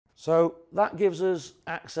So that gives us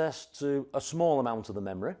access to a small amount of the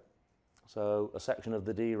memory. So a section of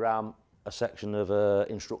the DRAM, a section of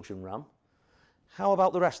instruction RAM. How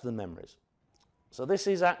about the rest of the memories? So this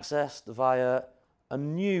is accessed via a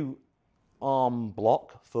new ARM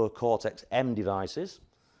block for Cortex M devices,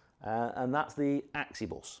 and that's the AXI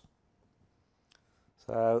bus.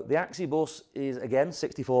 So the AXI bus is again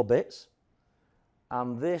 64 bits,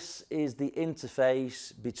 and this is the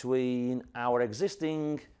interface between our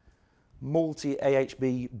existing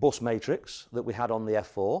multi-AHB bus matrix that we had on the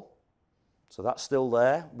F4. So that's still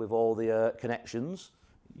there with all the connections.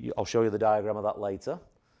 I'll show you the diagram of that later.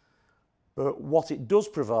 But what it does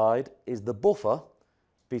provide is the buffer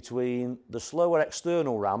between the slower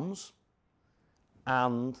external RAMs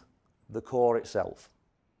and the core itself.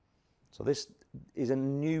 So this is a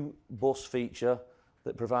new bus feature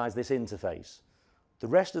that provides this interface. The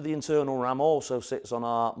rest of the internal RAM also sits on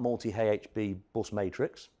our multi-AHB bus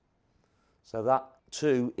matrix. So that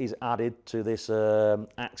too is added to this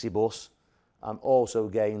AXI bus and also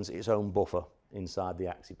gains its own buffer inside the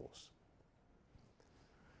AXI bus.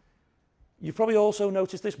 You've probably also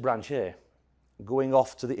noticed this branch here going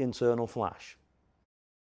off to the internal flash.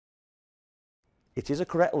 It is a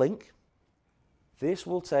correct link. This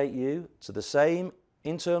will take you to the same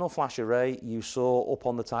internal flash array you saw up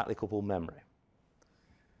on the tightly coupled memory.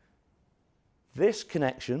 This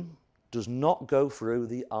connection does not go through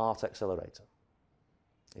the ART accelerator.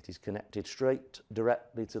 It is connected straight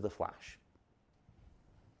directly to the flash.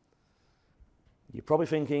 You're probably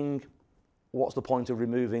thinking, what's the point of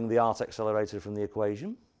removing the ART accelerator from the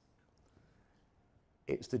equation?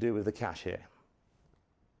 It's to do with the cache here.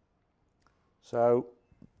 So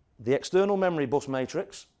the external memory bus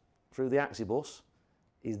matrix through the AXI bus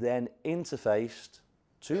is then interfaced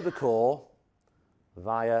to the core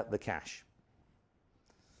via the cache.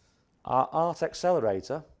 Our ART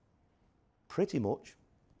accelerator pretty much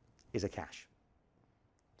is a cache.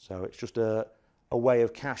 So it's just a way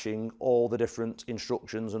of caching all the different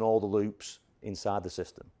instructions and all the loops inside the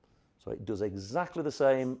system. So it does exactly the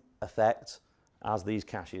same effect as these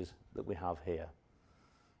caches that we have here.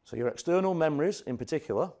 So your external memories in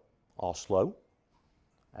particular are slow.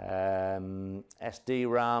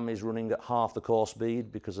 SDRAM is running at half the core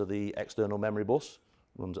speed because of the external memory bus,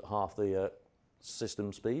 runs at half the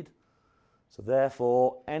system speed. So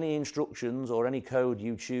therefore, any instructions or any code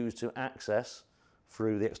you choose to access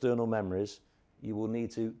through the external memories, you will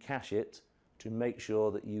need to cache it to make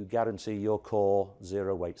sure that you guarantee your core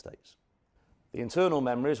 0 wait states. The internal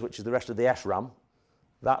memories, which is the rest of the SRAM,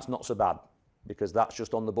 that's not so bad because that's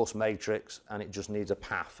just on the bus matrix and it just needs a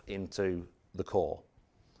path into the core.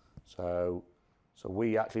 So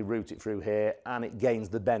we actually route it through here and it gains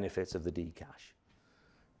the benefit of the decache.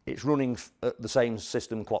 It's running at the same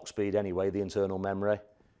system clock speed anyway, the internal memory.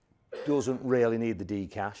 Doesn't really need the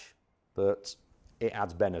decache, but it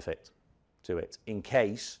adds benefit to it in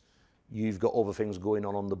case you've got other things going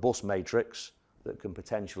on the bus matrix that can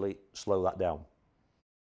potentially slow that down.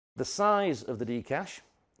 The size of the decache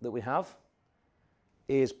that we have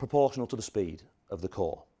is proportional to the speed of the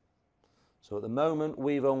core. So at the moment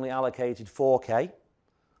we've only allocated 4K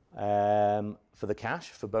for the cache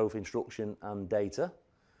for both instruction and data.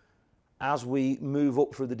 As we move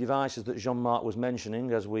up through the devices that Jean-Marc was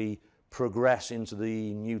mentioning, as we progress into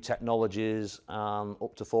the new technologies and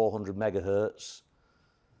up to 400 megahertz,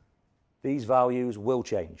 these values will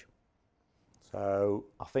change. So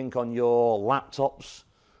I think on your laptops,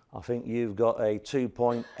 I think you've got a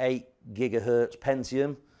 2.8 gigahertz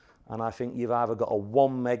Pentium, and I think you've either got a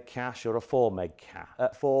 1 meg cache or a 4 meg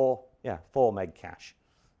cache, 4 meg cache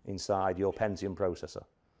inside your Pentium processor.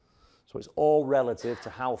 So it's all relative to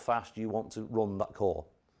how fast you want to run that core.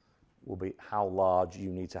 Will be how large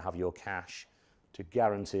you need to have your cache to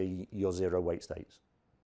guarantee your 0 wait states.